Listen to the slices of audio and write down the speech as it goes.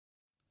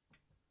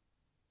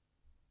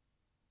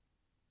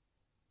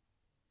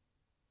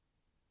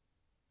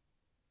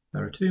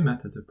There are two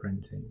methods of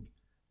printing: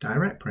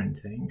 direct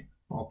printing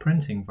or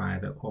printing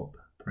via the up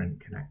print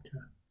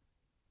connector.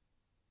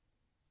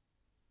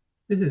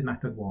 This is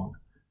method 1.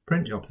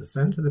 Print jobs are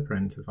sent to the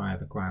printer via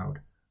the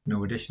cloud.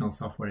 No additional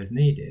software is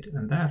needed,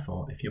 and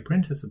therefore, if your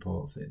printer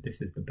supports it,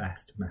 this is the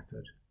best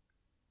method.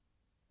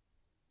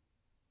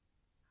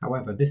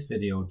 However, this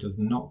video does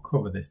not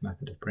cover this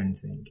method of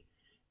printing.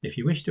 If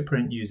you wish to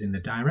print using the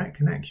direct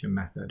connection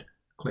method,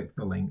 click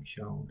the link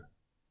shown.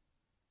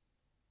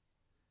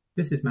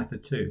 This is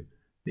method 2,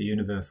 the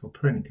universal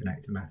print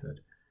connector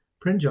method.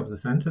 Print jobs are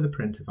sent to the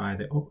printer via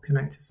the up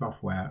connector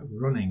software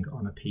running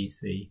on a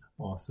PC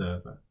or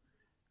server.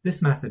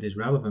 This method is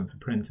relevant for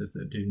printers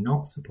that do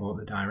not support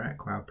the direct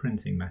cloud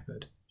printing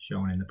method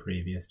shown in the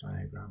previous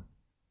diagram.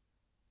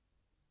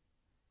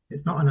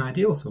 It's not an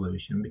ideal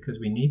solution because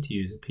we need to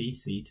use a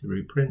PC to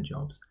route print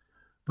jobs,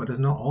 but as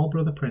not all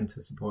Brother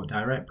printers support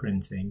direct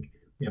printing,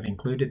 we have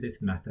included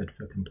this method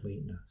for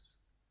completeness.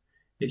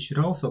 It should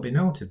also be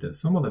noted that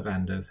some other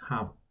vendors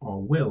have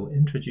or will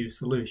introduce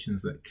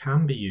solutions that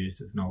can be used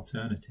as an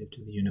alternative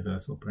to the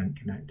Universal Print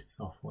Connector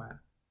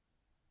software.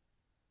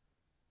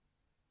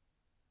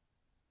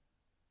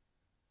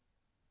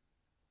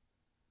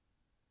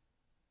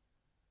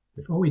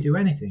 Before we do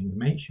anything,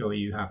 make sure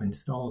you have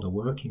installed a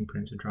working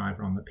printer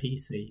driver on the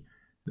PC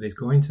that is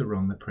going to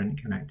run the Print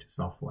Connector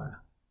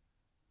software.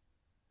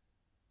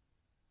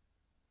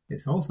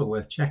 It's also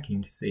worth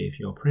checking to see if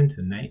your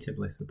printer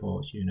natively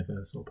supports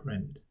Universal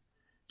Print.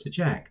 To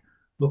check,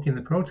 look in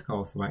the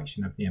protocol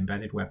selection of the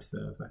embedded web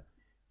server.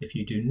 If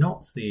you do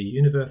not see a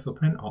Universal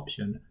Print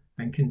option,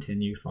 then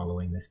continue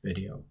following this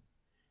video.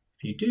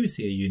 If you do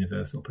see a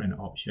Universal Print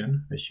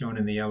option, as shown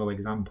in the yellow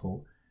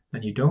example,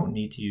 then you don't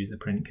need to use the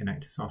Print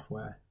Connector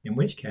software, in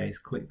which case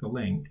click the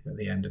link at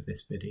the end of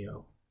this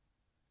video.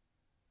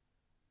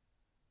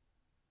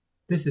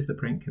 This is the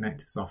Print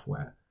Connector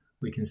software.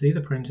 We can see the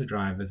printer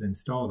drivers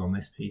installed on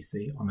this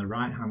PC on the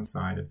right-hand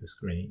side of the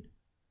screen.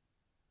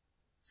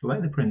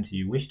 Select the printer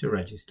you wish to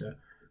register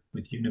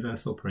with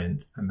Universal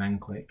Print and then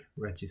click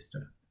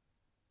Register.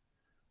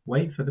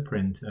 Wait for the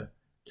printer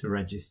to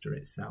register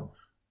itself.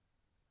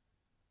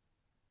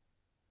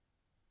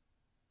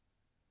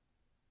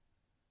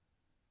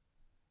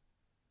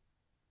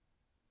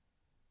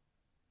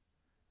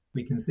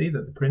 We can see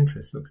that the printer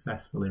is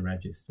successfully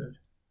registered.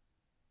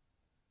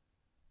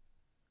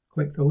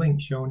 Click the link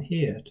shown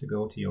here to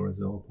go to your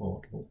Azure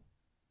portal.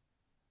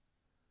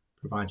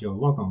 Provide your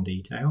logon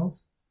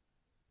details.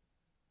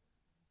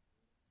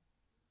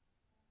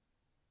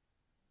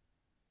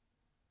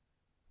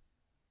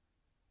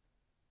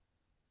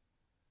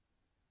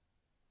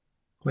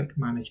 Click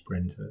Manage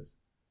Printers.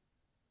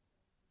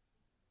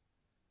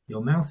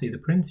 You'll now see the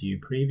printer you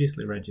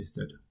previously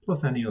registered,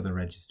 plus any other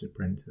registered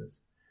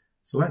printers.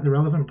 Select the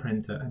relevant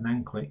printer and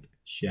then click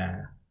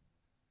Share.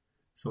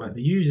 Select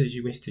the users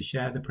you wish to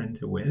share the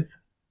printer with,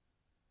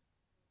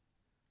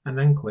 and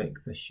then click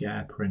the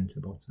Share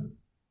Printer button.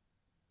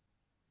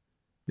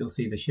 You'll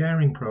see the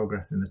sharing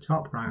progress in the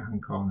top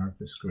right-hand corner of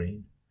the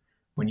screen.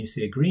 When you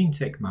see a green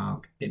tick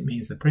mark, it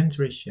means the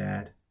printer is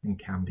shared and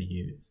can be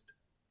used.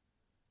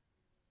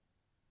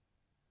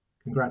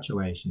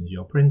 Congratulations,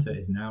 your printer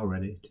is now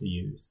ready to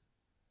use.